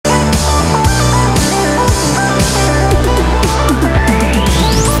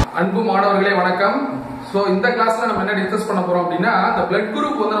அன்பு மாணவர்களே வணக்கம். சோ இந்த கிளாஸ்ல நம்ம என்ன டிஸ்கஸ் பண்ண போறோம் அப்படின்னா the blood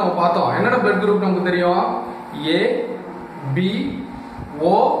group வந்து நம்ம பார்த்தோம். என்னென்ன blood group நமக்கு தெரியும்? A, B,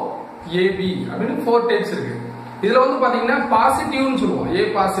 O, AB அப்படின்னு 4 டைப்ஸ் இருக்கு. இதுல வந்து பாத்தீங்கன்னா பாசிட்டிவ்னு சொல்லுவோம். A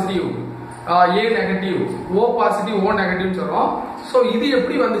positive, A negative, O positive, O நெகட்டிவ்னு சொல்றோம். சோ இது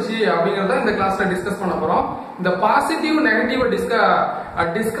எப்படி வந்துச்சு அப்படிங்கறத இந்த கிளாஸ்ல டிஸ்கஸ் பண்ண போறோம். இந்த பாசிட்டிவ் நெகட்டிவ்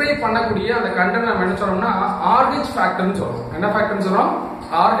டிஸ்கிரைப் பண்ணக்கூடிய அந்த கண்டென்ட் நம்ம என்ன சொல்றோம்னா RH ஃபேக்டர்னு சொல்றோம். என்ன ஃபேக்டர்னு சொல்றோம்?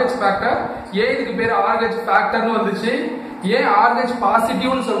 RH factor. ஏன் இதுக்கு பேர் RH ஃபேக்டர்னு வந்துச்சு? ஏன் RH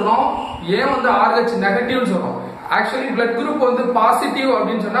பாசிட்டிவ்னு சொல்றோம்? ஏன் வந்து RH நெகட்டிவ்னு சொல்றோம்? ஆக்சுவலி பிளட் குரூப் வந்து பாசிட்டிவ்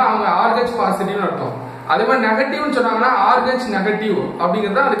அப்படின்னு சொன்னா அவங்க RH பாசிட்டிவ்னு அர்த்தம். அதே மாதிரி நெகட்டிவ்னு சொன்னாங்கன்னா RH நெகட்டிவ்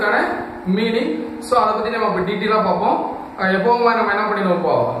அப்படிங்கிறது அதுக்கான மீனிங். சோ அதை பத்தி நம்ம இப்ப டீடைலா பார்ப்போம். எப்பவுமே நம்ம என்ன பண்ணிடுவோம்,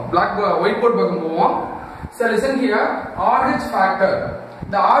 இப்போ ஒயிட் போர்ட் பக்கம் போவோம். So listen here, RH factor.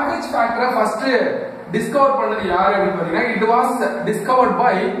 The RH factor first discovered பண்ணது யாரு அப்படினு பாத்தீங்கன்னா it was discovered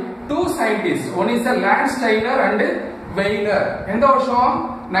by two scientists. One is Landsteiner and Weiner. எந்த வருஷம்?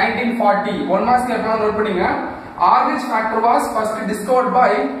 1940. One mark கேட்பாங்க, நோட் பண்ணுங்க. RH factor was first discovered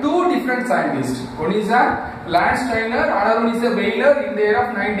by two different scientists. One is Landsteiner, another one is Weiner in the year of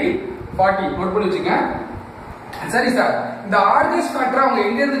 1940. Note பண்ணி வச்சுங்க. சரி sir, இந்த RH factor அவங்க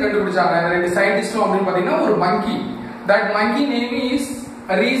எங்க இருந்து கண்டுபிடிச்சாங்க இந்த ரெண்டு சயின்டிஸ்டும் அப்படின்னு பாத்தீங்கன்னா ஒரு மங்கி. That monkey name is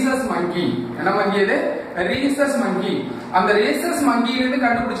rhesus மங்கி. என்ன மங்கி இது? ரீசஸ் மங்கி. அந்த ரீசஸ் மங்கில இருந்து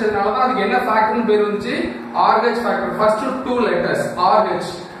கண்டுபிடிச்சதுனால தான் அதுக்கு என்ன ஃபேக்டர்னு பேர் வந்துச்சு? RH factor. First 2 letters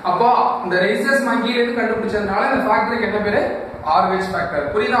RH. அப்போ இந்த ரீசஸ் மங்கில இருந்து கண்டுபிடிச்சதுனால இந்த ஃபேக்டருக்கு என்ன பேரு? RH factor.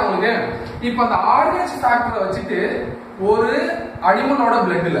 புரியுதா உங்களுக்கு? இப்போ அந்த RH ஃபேக்டரை வச்சுட்டு ஒரு அனிமலோட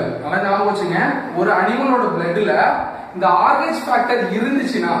பிளட்ல, நல்லா ஞாபகம் வச்சுங்க, ஒரு அனிமலோட பிளட்ல இந்த RH ஃபேக்டர்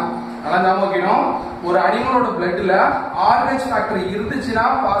இருந்துச்சுன்னா, நல்லா ஞாபகம் வைக்கணும், ஒரு அனிமலோட பிளட்ல RH ஃபேக்டர் இருந்துச்சுன்னா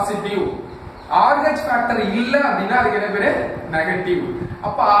பாசிட்டிவ், RH ஃபேக்டர் இல்ல அப்படின்னா அதுக்கு என்ன பேரு? நெகட்டிவ்.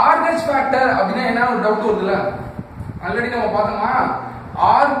 அப்ப RH ஃபேக்டர் அப்படின்னா என்ன ஒரு டவுட் வருதுல, ஆல்ரெடி நம்ம பார்த்தோமா,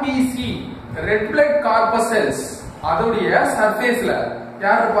 RBC ரெட் பிளட் கார்பசெல்ஸ் அதோடைய சர்ஃபேஸ்ல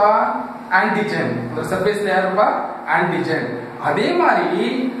யார் இருப்பா? ஆன்டிஜன். அந்த சர்ஃபேஸ்ல யார் இருப்பா? ஆன்டிஜன். அதே மாதிரி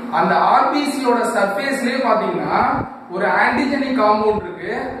அந்த RBC யோட சர்ஃபேஸ்லயே பாத்தீங்கன்னா ஒரு ஆன்டிஜெனிக் காம்பவுண்ட்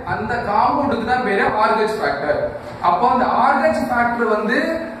இருக்கு. அந்த காம்பவுண்டுக்கு தான் பேரு RH ஃபேக்டர். அப்போ அந்த RH ஃபேக்டர் வந்து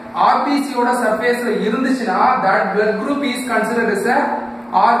RBC யோட சர்ஃபேஸ்ல இருந்துச்சுன்னா that blood group is considered as a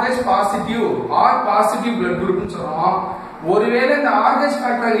RH positive or positive blood group னு சொல்றோம். ஒருவேளை இந்த RH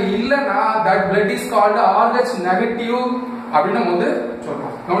ஃபேக்டர் இல்லனா that blood is called RH negative அப்படின்னு நம்ம வந்து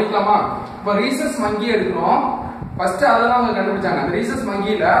சொல்றோம். கவனிக்கலாமா? இப்போ ரீசஸ் மங்கி எடுக்கிறோம். ஃபர்ஸ்ட் அதெல்லாம் அவங்க கண்டுபிடிச்சாங்க. அந்த ரீசஸ்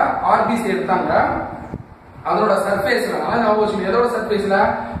மங்கில RBC எடுத்தாங்க. அதோட சர்ஃபேஸ்ல, எதோட சர்ஃபேஸ்ல?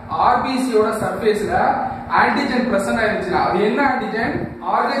 RBC யோட சர்ஃபேஸ்ல ஆன்டிஜன் பிரசன்ட் ஆயிருச்சுனா அது என்ன ஆன்டிஜன்?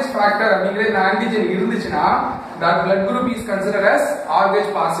 RH ஃபேக்டர் அப்படிங்கிற இந்த ஆன்டிஜன் இருந்துச்சுனா that blood group is considered as RH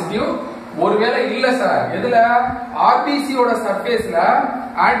positive. ஒருவேளை இல்ல சார், எதுல? RBC யோட சர்ஃபேஸ்ல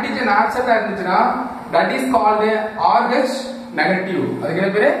antigen absent ஆயிருச்சுனா that is called RH negative. அதுக்கு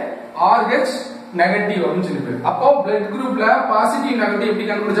என்ன பேரு? RH நெகட்டிவ் அப்படின்னு சொல்லி. அப்போ பிளட் குரூப்ல பாசிட்டிவ் நெகட்டிவ் எப்படி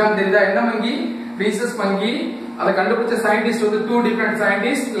கண்டுபிடிச்சாங்க தெரியுதா? என்ன மங்கி? ரீசஸ் மங்கி. அதை கண்டுபிடிச்ச சயின்டிஸ்ட் வந்து 2 different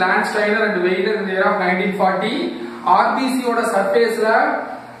scientist, லாண்ட்ஸ்டைனர் and Weiner in the year of 1940. RBC யோட சர்ஃபேஸ்ல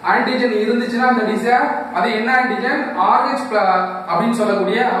ஆன்டிஜன் இருந்துச்சுன்னா தட் இஸ் அது என்ன ஆன்டிஜன்? RH அப்படின்னு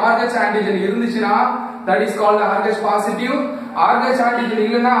சொல்லக்கூடிய RH ஆன்டிஜன் இருந்துச்சுன்னா that is called RH positive. RH antigen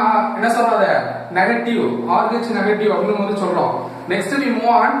இல்லனா என்ன சொல்றாத? நெகட்டிவ். RH நெகட்டிவ் அப்படின்னு வந்து சொல்றோம். Next we move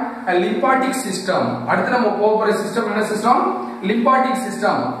on a lymphatic system. அடுத்து நம்ம போற சிஸ்டம் என்ன சிஸ்டம்? lymphatic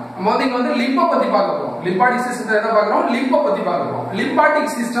system. நம்ம வந்து லிம்பா பத்தி பார்க்க போறோம். lymphatic system என்ன பார்க்கறோம்? லிம்பா பத்தி பார்க்க போறோம். lymphatic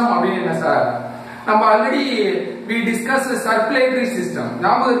system அப்படினா என்ன சார்? நம்ம already we discussed circulatory system.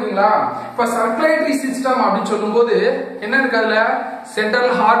 ஞாபகம் இருக்குங்களா? இப்ப circulatory system அப்படி சொல்லும்போது என்ன இருக்குதுல?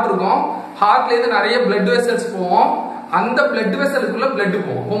 சென்ட்ரல் ஹார்ட் இருக்கும். ஹார்ட்ல இருந்து நிறைய blood vessels போகும். அந்த blood vesselக்குள்ள blood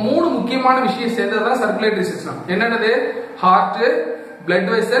போகும். இப்போ மூணு முக்கியமான விஷயம் சேர்ந்ததுதான் circulatory system. என்னன்னது? Heart, blood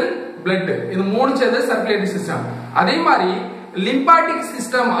vessel, blood. இது மூணு சேர்ந்தது circulatory system. அதே மாதிரி lymphatic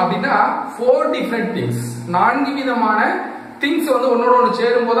system அப்படின்னா 4 different things. 4 விதமான things வந்து ஒன்னோட ஒன்னு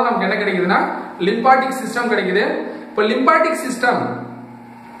சேரும்போது நமக்கு என்ன கிடைக்குதுன்னா lymphatic system கிடைக்குது. இப்போ lymphatic system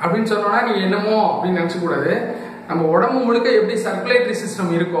அப்படின்னு சொன்னோம்னா நீ என்னமோ அப்படின்னு நினைச்ச கூடாது. நம்ம உடம்பு முழுக்க எப்படி circulatory system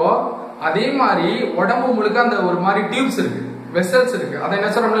இருக்கோ அதே மாதிரி உடம்பு முழுக்க அந்த ஒரு மாதிரி டியூப்ஸ் இருக்கு, வெசல்ஸ் இருக்கு. அதை என்ன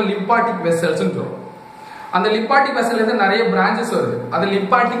சொல்றோம்னா lymphatic vessels னு சொல்றோம். அந்த lymphatic vessel இருந்து நிறைய பிரான்ச்சஸ் வருது. அது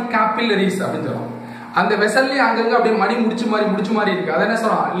lymphatic capillaries அப்படின்னு சொல்றோம். அந்த வெசல்லயே அங்கங்க அப்படியே மணி முடிச்சு மாதிரி இருக்கு. அதை என்ன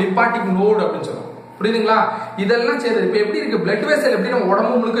சொல்றோம்? lymphatic node அப்படின்னு சொல்றோம். புரியுதுங்களா? இதெல்லாம் சேர்ந்து இப்ப எப்படி இருக்கு? blood vessel எப்படி நம்ம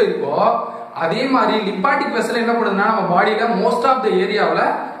உடம்பு முழுக்க இருக்கோ அதே மாதிரி lymphatic vessel என்ன பண்ணுதுன்னா நம்ம பாடியில மோஸ்ட் ஆஃப் த ஏரியாவுல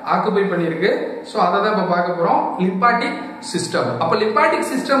ஆக்குபை பண்ணிருக்கு. சோ அத தான் இப்ப பார்க்க போறோம். lymphatic system. அப்ப lymphatic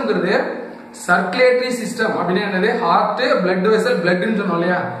systemங்கிறது circulatory system அப்படினா என்னது? ஹார்ட், blood vessel, blood ன்னு சொன்னோம்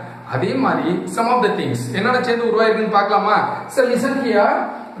இல்லையா? அதே மாதிரி some of the things என்னென்ன சேர்ந்து உருவாயிருக்குன்னு பார்க்கலாமா? So listen here.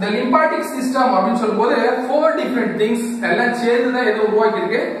 The lymphatic system அப்படினு சொல்லும்போது four different things எல்லாம் சேர்ந்து தான் எது உருவாக்கி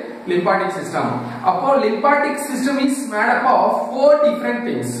இருக்கு? Lymphatic system. அப்போ lymphatic system is made up of four different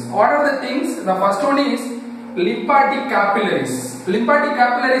things. What are the things? The first one is lymphatic capillaries. Lymphatic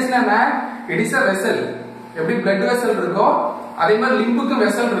capillaries என்ன? It is a vessel. எப்படி blood vessel இருக்கோ அதே மாதிரி லிம்புக்கு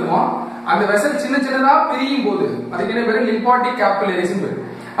vessel இருக்கும். அந்த vessel சின்ன சின்னதா பிரியும் போது அதுக்கு என்ன பேரு? lymphatic capillaries னு பேரு.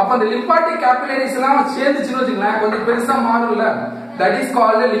 அப்ப அந்த lymphatic capillaries எல்லாம் சேர்ந்துச்சுன்னு வச்சுங்களேன் கொஞ்சம் பெருசா மாறும்ல. That is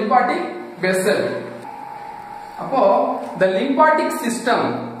called a lymphatic vessel. அப்போ the lymphatic system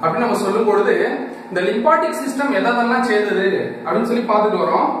அப்படி நம்ம சொல்லும் பொழுது இந்த lymphatic system எதெல்லாம் சேர்ந்தது அப்படினு சொல்லி பார்த்துட்டு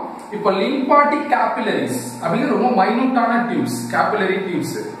வரோம். இப்போ lymphatic capillaries அப்படிங்க ரொம்ப மைனூட்டான டியூப்ஸ், capillary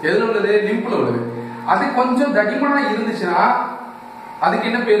tubes. எதுல உள்ளது? லிம்ப்ல உள்ளது. அது கொஞ்சம் தடிமனா இருந்துச்சுனா அதுக்கு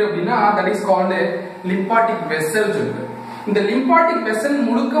என்ன பேர் அப்படினா that is called lymphatic vessel சொல்லுது. இந்த lymphatic vessel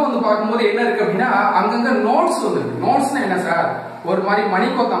முழுக்க வந்து பாக்கும்போது என்ன இருக்கு அப்படினா அங்கங்க நோட்ஸ் வந்துருக்கு. நோட்ஸ்னா என்ன சார்? ஒரு மாதிரி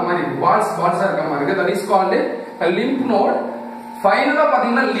மணிக்கொத்த மாதிரி இருக்கு. வால்ஸா இருக்க மாதிரி இருக்கு. that is called a lymph node. ஃபைனலா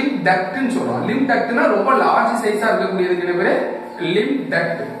பாத்தீங்கன்னா lymph duct ன்னு சொல்றோம். lymph ductனா ரொம்ப லார்ஜ் சைஸா இருக்கக்கூடியதுக்கு என்ன பேரு? lymph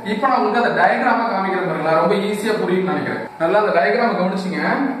duct. இப்போ நான் உங்களுக்கு அந்த டயகிராம காமிக்கிறேன் பாருங்க. ரொம்ப ஈஸியா புரியும்னு நினைக்கிறேன். நல்லா அந்த டயகிராம கவனிச்சீங்க.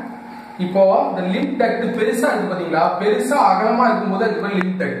 இப்போ the lymph duct பெருசா இருக்கு பாத்தீங்களா? பெருசா அகலமா இருக்கும்போது அதுக்கு பேரு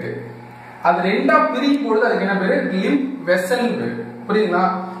lymph duct. அது ரெண்டா பிரியும் பொழுது அதுக்கு என்ன பேரு? lymph vessel பேரு. புரியுங்களா?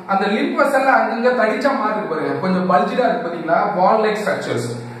 அந்த lymph vessel அங்கங்க தடிச்ச மாதிரி இருக்கு பாருங்க. கொஞ்சம் பல்ஜிடா இருக்கு பாத்தீங்களா? வால் like structures.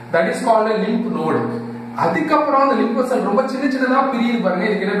 That is called a lymph node. அதுக்கப்புறம் அந்த lymph vessel ரொம்ப சின்ன சின்னதா பிரியுது பாருங்க.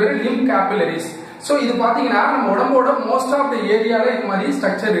 இதுக்கு என்ன பேரு? lymph capillaries. சோ இது பாத்தீங்கன்னா நம்ம உடம்போட மோஸ்ட் ஆஃப் தி ஏரியால இந்த மாதிரி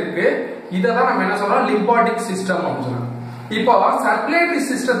ஸ்ட்ரக்சர் இருக்கு. இத தான் நம்ம என்ன சொல்றோம்? lymphatic system அப்படி சொல்றோம். இப்போ சர்க்குலேட்டரி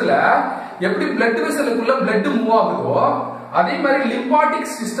சிஸ்டத்துல எப்படி blood vesselக்குள்ள blood மூவ் ஆகுதோ அதே மாதிரி lymphatic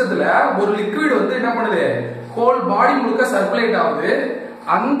சிஸ்டத்துல ஒரு லிக்விட் வந்து என்ன பண்ணுது? ஹோல் பாடி முழுக்க சர்க்குலேட் ஆகுது.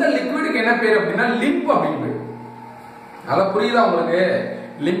 அந்த லிக்விடுக்கு என்ன பேர் அப்படின்னா lymph அப்படின்னு பேரு. நல்லா புரியுதா உங்களுக்கு?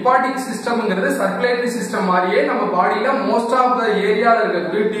 lymphatic systemங்கிறது சர்க்குலேட்டரி சிஸ்டம் மாதிரியே நம்ம பாடியில மோஸ்ட் ஆஃப் த ஏரியால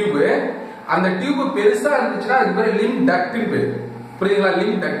இருக்கக்கூடிய டியூப். அந்த டியூப் பெருசா இருந்துச்சுன்னா அதுக்கு பேரு lymph duct ன்னு பேரு. புரியுதுங்களா?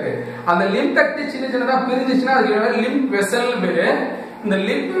 lymph duct. அந்த lymph duct சின்ன சின்னதா பிரிஞ்சிச்சுன்னா அதுக்கு பேரு lymph vessel ன்னு பேரு. இந்த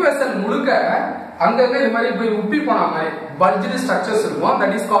lymph vessel முழுக்க அங்கங்க இந்த மாதிரி போய் உப்பி போன மாதிரி பல்ஜ்டு ஸ்ட்ரக்சர்ஸ் இருக்கும்.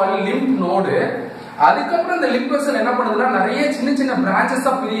 that is called lymph node. அதுக்கப்புறம் இந்த lymph vessel என்ன பண்ணுதுன்னா நிறைய சின்ன சின்ன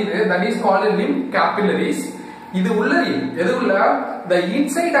பிரான்ச்சஸா பிரியுது. that is called lymph capillaries. இது உள்ளரி எது உள்ள? the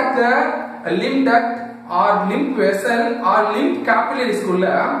inside of the lymph duct or lymph vessel or lymph capillaries குள்ள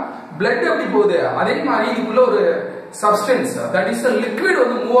blood எப்படி போகுது அதே மாதிரி இதுக்குள்ள ஒரு substance that is a liquid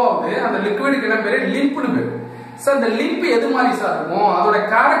வந்து மூவ் ஆகுது. அந்த லிக்விடுக்கு என்ன பேரு? lymph னு பேரு. சார் இந்த lymph எது மாதிரி சார் இருக்கும்? அதோட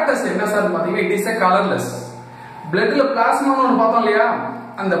கேரக்டர்ஸ் என்ன சார் பாத்தீங்கன்னா it is a colorless. bloodல பிளாஸ்மான்னு ஒன்னு பார்த்தோம் இல்லையா?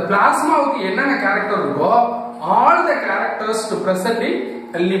 அந்த பிளாஸ்மாவுக்கு என்னென்ன கேரக்டர் இருக்கோ all the characters to present in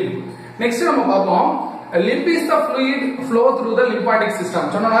a lymph. Next நம்ம பார்ப்போம். lymph is the fluid flow through the lymphatic system.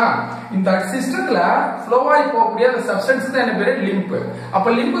 சொன்னா இந்த சிஸ்டத்துல ஃப்ளோ ஆகி போகக்கூடிய அந்த சப்ஸ்டன்ஸ் தான் என்ன பேரு? lymph. அப்ப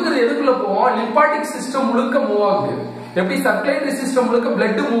lymphங்கிறது எதுக்குள்ள போகும்? lymphatic system முழுக்க மூவ் ஆகுது. எப்படி சர்க்குலேட்டரி சிஸ்டம் முழுக்க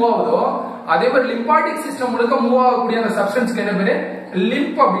blood மூவ் ஆகுதோ அதே மாதிரி lymphatic system முழுக்க மூவ் ஆகக்கூடிய அந்த சப்ஸ்டன்ஸ்க்கு என்ன பேரு?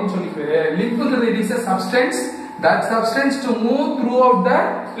 lymph அப்படின்னு சொல்லி பேரு. lymphங்கிறது it is a substance that substance to move throughout the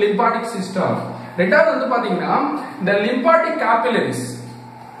lymphatic system. ரெண்டாவது வந்து பாத்தீங்கன்னா இந்த lymphatic capillaries.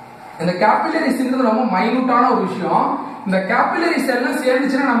 இந்த capillaries ரொம்ப மைனூட்டான ஒரு விஷயம். இந்த capillaries எல்லாம்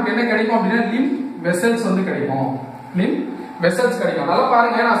சேர்ந்துச்சுன்னா நமக்கு என்ன கிடைக்கும் அப்படின்னா lymph vessels வந்து கிடைக்கும். lymph vessels கிடைக்கும். நல்லா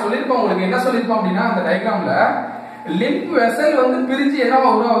பாருங்க, நான் சொல்லிருப்பேன் உங்களுக்கு என்ன சொல்லிருப்பேன் அப்படின்னா அந்த டயகிராம்ல lymph vessel வந்து பிரிஞ்சு என்னவா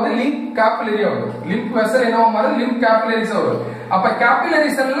உருவாகுது? lymph capillary ஆகுது. lymph vessel என்னவா மாறுது? lymph capillaries ஆகுது. அப்ப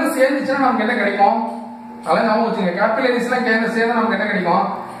capillaries எல்லாம் சேர்ந்துச்சுன்னா நமக்கு என்ன கிடைக்கும்? அதெல்லாம் ஞாபகம் வச்சுங்க. capillaries எல்லாம் சேர்ந்தா நமக்கு என்ன கிடைக்கும்?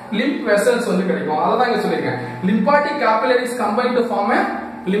 lymph vessels வந்து கிடைக்கும். அததான் இங்க சொல்லிருக்கேன். lymphatic capillaries combine to form a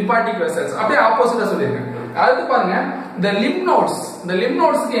lymphatic vessels. அப்படியே ஆப்போசிட்டா சொல்லிருக்கேன். அடுத்து பாருங்க, the lymph nodes. the lymph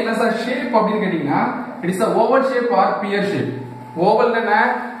nodesக்கு என்ன சார் ஷேப் அப்படின்னு கேட்டீங்கன்னா it is a oval shape or pear shape. oval என்ன?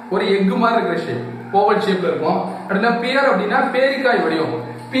 ஒரு எக் மாதிரி இருக்கிற ஷேப். oval ஷேப்ல இருக்கும். அப்படின்னா pear அப்படின்னா பேரிக்காய் வடிவம்.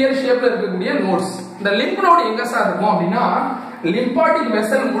 pear ஷேப்ல இருக்கக்கூடிய நோட்ஸ். இந்த lymph node எங்க சார் இருக்கும் அப்படின்னா lymphatic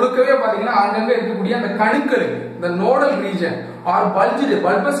vessel முழுக்கவே பாத்தீங்கன்னா அங்கங்க இருக்கக்கூடிய அந்த கணுக்கள், the nodal region or bulged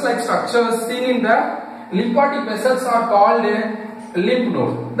bulbous like structures seen in the lymphatic vessels are called lymph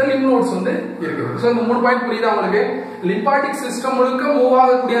node. the lymph nodes வந்து இருக்குது. சோ இந்த மூணு பாயிண்ட் புரியுதா உங்களுக்கு? lymphatic system முழுக்க மூவ்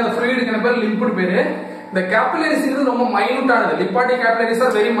ஆகக்கூடிய அந்த fluidக்கு என்ன பேர்? lymph னு பேரு. the capillaries is ரொம்ப minute ஆனது. lymphatic capillaries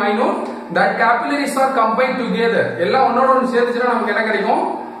are very minute. that capillaries are combined together. எல்லாம் ஒண்ணோட ஒண்ணு சேர்ந்துச்சுனா நமக்கு என்ன கிடைக்கும்?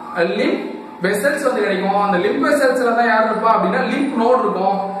 a lymph வெசல்ஸ் வந்து கிடைக்கும். அந்த லிம்ப் வெசல்ஸ்ல தான் யார் இருப்பா அப்படின்னா லிம்ப் நோட்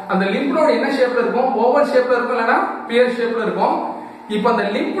இருக்கும். அந்த லிம்ப் நோட் என்ன ஷேப்ல இருக்கும்? ஓவல் ஷேப்ல இருக்கும், இல்லனா பியர் ஷேப்ல இருக்கும். இப்போ அந்த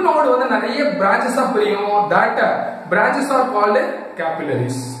லிம்ப் நோட் வந்து நிறைய பிரான்ச்சஸா பிரியும். That branches are called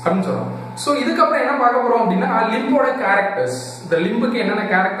capillaries அப்படின்னு சொல்றோம். சோ இதுக்கு அப்புறம் என்ன பார்க்க போறோம் அப்படின்னா லிம்போட கேரக்டர்ஸ். இந்த லிம்புக்கு என்னென்ன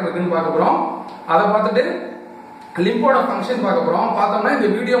கேரக்டர் இருக்குன்னு பார்க்க போறோம். அதை பார்த்துட்டு லிம்போட ஃபங்க்ஷன் பார்க்க போறோம். பார்த்தோம்னா இந்த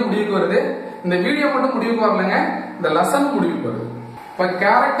வீடியோ முடிவுக்கு வருது. இந்த வீடியோ மட்டும் முடிவுக்கு வரலங்க, இந்த லெசன் முடிவுக்கு வருது. இப்ப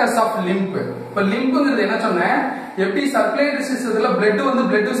கேரக்டர்ஸ் ஆஃப் லிம்ப். இப்ப லிம்புங்கிறது என்ன சொன்னேன், எப்படி சர்க்குலேட்டரி சிஸ்டத்துல பிளட் வந்து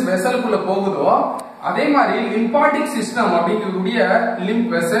பிளட் வெசலுக்குள்ள போகுதோ அதே மாதிரி லிம்பாட்டிக் சிஸ்டம் அப்படிங்கக்கூடிய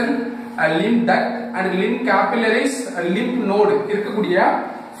lymph vessel, lymph duct and lymph capillaries, lymph node இருக்கக்கூடிய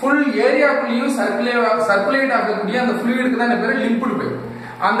ஃபுல் ஏரியாக்குள்ளேயும் சர்க்குலேட் ஆகக்கூடிய அந்த ஃப்ளூயிடுக்கு தான் என்ன பேரு லிம்ப்னு பேரு.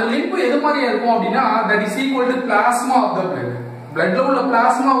 அந்த லிம்ப் எது மாதிரி இருக்கும் அப்படின்னா that is equal to plasma of the blood. பிளட்ல உள்ள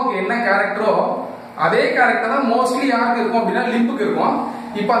பிளாஸ்மாவுக்கு என்ன கேரக்டரோ அதே கேரக்டர் தான் மோஸ்ட்லி யாருக்கு இருக்கும் அப்படின்னா லிம்புக்கு இருக்கும்.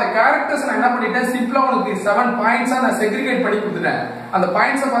 இப்போ அந்த கேரக்டர்ஸ் நான் என்ன பண்ணிட்டேன், சிம்பிளா உங்களுக்கு 7 பாயிண்ட்ஸா நான் செக்ரிகேட் பண்ணி கொடுத்துட்டேன். அந்த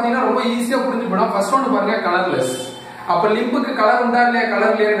பாயிண்ட்ஸ் பாத்தீங்கன்னா ரொம்ப ஈஸியா புரிஞ்சு போடும். ஃபர்ஸ்ட் ஒன்னு பாருங்க, கலர்லெஸ். அப்ப லிம்புக்கு கலர் உண்டா இல்லையா?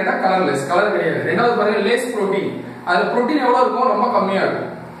 கலர் இல்லையா கேட்டா கலர்லெஸ், கலர் கிடையாது. ரெண்டாவது பாருங்க லேஸ் புரோட்டீன். அதுல புரோட்டீன் எவ்வளவு இருக்கும்? ரொம்ப கம்மியா இருக்கும்.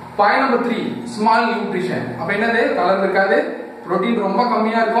 Point number 3 small nutrition. அப்ப என்னது? கலர் இருக்காது, புரோட்டீன் ரொம்ப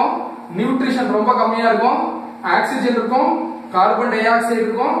கம்மியா இருக்கும், நியூட்ரிஷன் ரொம்ப கம்மியா இருக்கும், ஆக்சிஜன் இருக்கும், கார்பன் டை ஆக்சைடு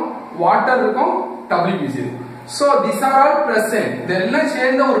இருக்கும், வாட்டர் இருக்கும், WBC. So these are all present. இதெல்லாம்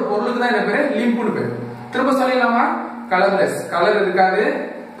சேர்ந்த ஒரு பொருளுக்கு தான் என்ன பேரு? லிம்ப்னு பேரு. திரும்ப சொல்லிடலாமா? கலர்லெஸ், கலர் இருக்காது,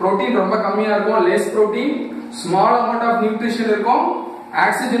 புரோட்டீன் ரொம்ப கம்மியா இருக்கும், less protein, small amount of nutrition இருக்கும்,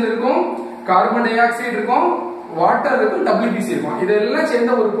 ஆக்சிஜன் இருக்கும், கார்பன் டை ஆக்சைடு இருக்கும், வாட்டர் இருக்கும், WBC இருக்கும். இதெல்லாம்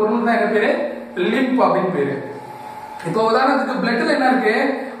சேர்ந்த ஒரு பொருள் தான் என்ன பேரு? லிம்ப் அப்படின்னு பேரு. இப்போ உதாரணத்துக்கு பிளட்ல என்ன இருக்கு?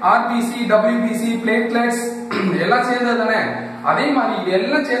 RBC, WBC, பிளேட்லெட்ஸ் எல்லாம் சேர்ந்தது தானே. அதே மாதிரி இது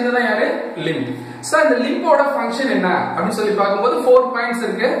எல்லாம் சேர்ந்ததான் யாரு? லிம்ப். சார் இந்த லிம்போட ஃபங்க்ஷன் என்ன அப்படின்னு சொல்லி பார்க்கும்போது 4 பாயிண்ட்ஸ்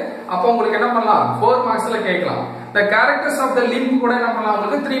இருக்கு. அப்ப உங்களுக்கு என்ன பண்ணலாம்? 4 மார்க்ஸ்ல கேட்கலாம். the characters of the limb கூட என்ன பண்ணலாம்,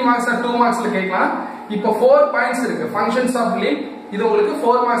 உங்களுக்கு 3 மார்க்ஸ் 2 மார்க்ஸ்ல கேட்கலாம். இப்போ 4 பாயிண்ட்ஸ் இருக்கு, functions of limb. இது உங்களுக்கு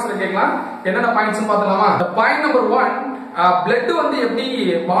 4 மார்க்ஸ்ல கேட்கலாம். என்னென்ன பாயிண்ட்ஸ் பார்த்தலாமா? பாயிண்ட் நம்பர் 1, blood வந்து எப்படி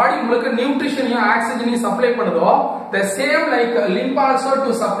பாடி முழுக்க நியூட்ரிஷனையும் ஆக்சிஜனையும் சப்ளை பண்ணுதோ the same like limb also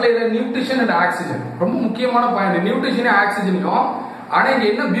to supply the nutrition and oxygen. ரொம்ப முக்கியமான பாயிண்ட், நியூட்ரிஷனையும் ஆக்சிஜனையும். ஆனா இங்க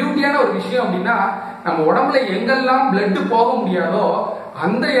என்ன பியூட்டியான ஒரு விஷயம் அப்படின்னா நம்ம உடம்புல எங்கெல்லாம் blood போக முடியாதோ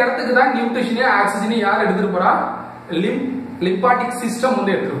அந்த இடத்துக்கு தான் நியூட்ரிஷனையும் ஆக்சிஜனையும் யார் எடுத்துட்டு போறா? lymphatic system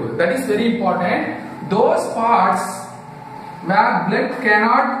வந்து எடுத்துட்டு போகுது. That is very important. Those parts where blood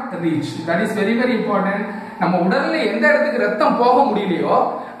cannot reach, that is very very important. நம்ம உடல்ல எந்த இடத்துக்கு ரத்தம் போக முடியலையோ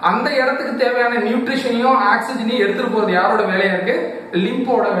அந்த இடத்துக்கு தேவையான நியூட்ரிஷனையும் ஆக்சிஜனையும் எடுத்துட்டு போறது யாரோட வேலையா இருக்கு?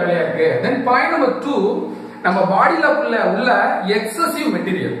 லிம்போட வேலையா இருக்கு. தென் பாயிண்ட் நம்பர் 2, நம்ம பாடியில உள்ள எக்ஸசிவ்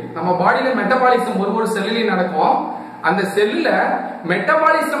மெட்டீரியல், நம்ம பாடியில மெட்டபாலிசம் ஒரு செல்லிலையும் நடக்கும். அந்த செல்லுல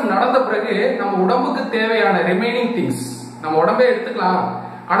மெட்டபாலிசம் நடந்த பிறகு நம்ம உடம்புக்கு தேவையான ரிமைனிங் திங்ஸ் நம்ம உடம்பே எடுத்துக்கலாம்.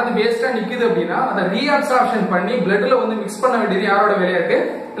 ஆனா அது வேஸ்டா நிக்குது அப்படின்னா அதை ரீஅப்சார்ப்ஷன் பண்ணி பிளட்ல வந்து மிக்ஸ் பண்ண வேண்டியது யாரோட வேலையா இருக்கு?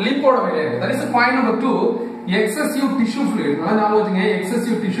 லிம்போட வேலையா இருக்கு. That is point number 2, excessive tissue fluid. நல்லா ஞாபகம் வச்சுங்க,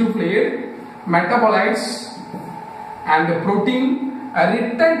 excessive tissue fluid, metabolites and the protein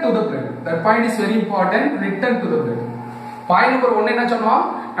return to the blood. That point is very important, return to the blood. Point number 1 என்ன சொன்னோம்,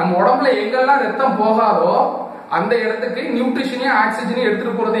 நம்ம உடம்புல எங்கெல்லாம் ரத்தம் போகாதோ அந்த இடத்துக்கு நியூட்ரிஷனையும் ஆக்சிஜனையும்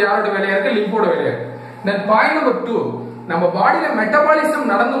எடுத்துட்டு போறது யாரோட வேலையா இருக்கு? லிம்போட வேலையா இருக்கு. தென் பாயிண்ட் நம்பர் 2, நம்ம பாடியில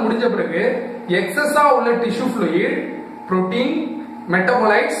மெட்டபாலிசம் நடந்து முடிஞ்ச பிறகு எக்ஸஸா உள்ள டிஷ்யூ fluid, புரோட்டீன்,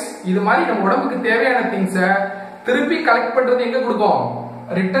 மெட்டபாலைட்ஸ் இது மாதிரி நம்ம உடம்புக்கு தேவையான திங்ஸ் திருப்பி கலெக்ட் பண்றது எங்க கொடுக்கும்?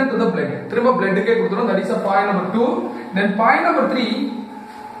 ரிட்டர்ன் டு தி blood, திரும்ப bloodக்கே கொடுத்துரும். That is point number 2. Then point number 3,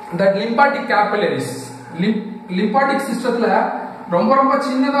 that lymphatic capillaries. lymphatic சிஸ்டத்துல ரொம்ப ரொம்ப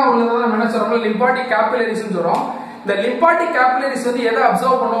சின்னதா உள்ளதா நம்ம என்ன சொல்றோம்? lymphatic capillaries னு சொல்றோம். இந்த lymphatic capillaries வந்து எதை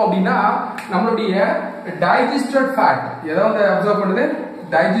அப்சர்வ் பண்ணும் அப்படின்னா நம்மளுடைய digested fat. எதை வந்து அப்சர்வ் பண்ணுது?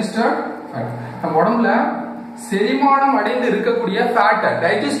 digested fat. நம்ம உடம்புல செரிமானம் அடைந்து இருக்கக்கூடிய ஃபேட்,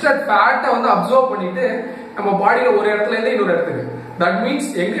 டைஜஸ்டட் ஃபேட்டை வந்து அப்சர்வ் பண்ணிட்டு நம்ம பாடியில ஒரு இடத்துல இருந்து இன்னொரு இடத்துக்கு, தட் மீன்ஸ்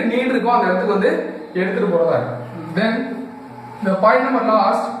எங்க நீட் இருக்கோ அந்த இடத்துக்கு வந்து எடுத்துட்டு போறதா இருக்கு. தென் the point number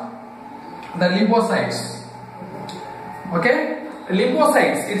last, the lymphocytes. Okay,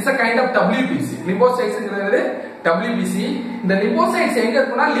 lymphocytes, it's a kind of WBC. lymphocytes ங்கிறது WBC. இந்த lymphocytes எங்க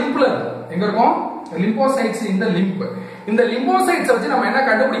இருக்குன்னா லிம்ப்ல எங்க இருக்கும்? lymphocytes இந்த லிம்ப். இந்த lymphocytes வச்சு நம்ம என்ன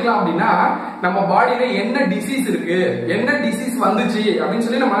கண்டுபிடிக்கலாம் அப்படின்னா நம்ம பாடியில என்ன டிசீஸ் இருக்கு, என்ன டிசீஸ் வந்துச்சு அப்படின்னு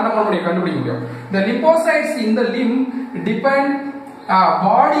சொல்லி நம்ம என்ன பண்ண முடியும்? கண்டுபிடிக்க முடியும். the lymphocytes in the limb depend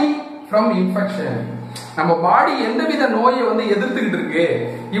body from infection. நம்ம பாடி எந்தவித நோயை வந்து எதிர்த்துக்கிட்டு இருக்கு,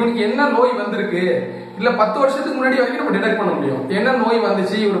 இவனுக்கு என்ன நோய் வந்திருக்கு, இல்ல 10 வருஷத்துக்கு முன்னாடி வரைக்கும் நம்ம டிடெக்ட் பண்ண முடியும். என்ன நோய்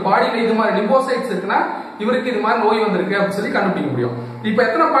வந்துச்சு, இவர் பாடியில இது மாதிரி லிம்போசைட்ஸ் இருக்குன்னா இவருக்கு இது மாதிரி நோய் வந்திருக்கு அப்படின்னு சொல்லி கண்டுபிடிக்க முடியும். இப்போ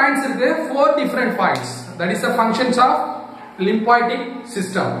எத்தனை பாயிண்ட்ஸ் இருக்கு? 4 different points. That is the functions of lymphatic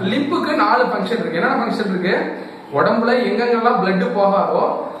system. லிம்புக்கு 4 function இருக்கு. என்னென்ன ஃபங்க்ஷன் இருக்கு? உடம்புல எங்கெங்கெல்லாம் பிளட் போகாதோ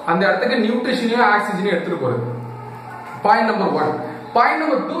அந்த இடத்துக்கு நியூட்ரிஷனையும் ஆக்சிஜனையும் எடுத்துட்டு போறது. Point number 1. பாயிண்ட்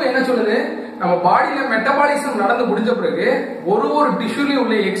நம்பர் 2 என்ன சொல்லுது? நம்ம பாடியில மெட்டபாலிசம் நடந்து முடிஞ்ச பிறகு ஒரு டிஷ்யூலயும்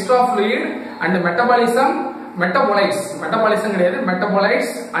உள்ள எக்ஸ்ட்ரா ஃப்ளூயிட் அண்ட் மெட்டபாலிசம் கிடையாது,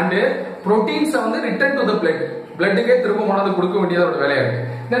 மெட்டபாலைட்ஸ் அண்ட் புரோட்டீன்ஸ் வந்து ரிட்டர்ன் டு தி பிளட்டுக்கே திரும்ப கொண்டாந்து கொடுக்க வேண்டியதோட வேலையா இருக்கு.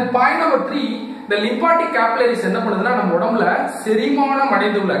 தென் பாயிண்ட் நம்பர் 3, இந்த லிம்பாட்டிக் கேபிலரிஸ் என்ன பண்ணுதுன்னா நம்ம உடம்புல செரிமானம்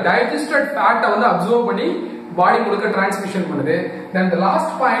அடைந்துள்ள டைஜஸ்டட் ஃபேட்டை வந்து அப்சர்வ் பண்ணி பாடி முழுக்க டிரான்ஸ்மிஷன் பண்ணுது. தென் தி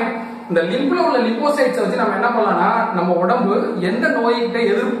லாஸ்ட் பாயிண்ட், இந்த லிம்ப்ல உள்ள லிம்போசைட்ஸ் வச்சு நம்ம என்ன பண்ணலாம்னா நம்ம உடம்பு எந்த நோய்கிட்ட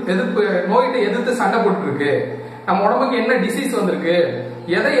எதிர்த்து சண்டை போட்டு இருக்கு, நம்ம உடம்புக்கு என்ன டிசீஸ் வந்திருக்கு,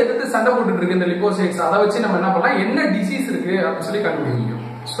 எதை எதிர்த்து சண்டை போட்டு இருக்கு இந்த லிம்போசைட்ஸ், அதை வச்சு நம்ம என்ன பண்ணலாம், என்ன டிசீஸ் இருக்கு அப்படின்னு சொல்லி கண்டுபிடிக்க முடியும்.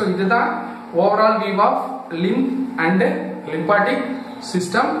 ஸோ இதுதான் overall view of lymph and lymphatic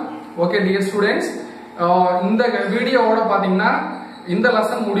system. Okay dear students, இந்த வீடியோவோட பாத்தீங்கன்னா இந்த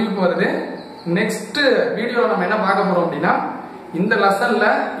லெசன் முடிவுக்கு வருது. நெக்ஸ்ட் வீடியோல நம்ம என்ன பார்க்க போறோம் அப்படின்னா இந்த லெசன்ல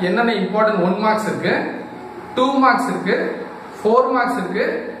என்னென்ன இம்பார்ட்டன்ட் 1 மார்க்ஸ் இருக்கு, 2 மார்க்ஸ் இருக்கு, 4 மார்க்ஸ் இருக்கு,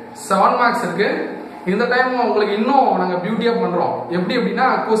 7 மார்க்ஸ் இருக்கு. இந்த டைம் உங்களுக்கு இன்னும் நாங்க பியூட்டியா பண்றோம். எப்படி அப்படின்னா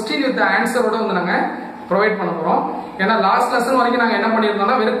கொஸ்டின் வித் ஆன்சரோட வந்து நாங்க ப்ரொவைட் பண்ண போறோம். ஏன்னா லாஸ்ட் லெசன் வரைக்கும் நாங்க என்ன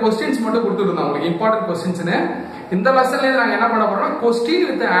பண்ணிருந்தோம்னா வெறும் கொஸ்டின்ஸ் மட்டும் கொடுத்துருந்தோம் உங்களுக்கு, இம்பார்ட்டன்ட் கொஸ்டின்ஸ்னு. இந்த லெசன்ல நாங்க என்ன பண்ண போறோம்னா question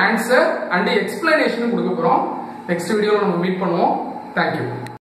with answer and explanation கொடுக்க போறோம். நெக்ஸ்ட் வீடியோல நம்ம மீட் பண்ணுவோம். தேங்க்யூ.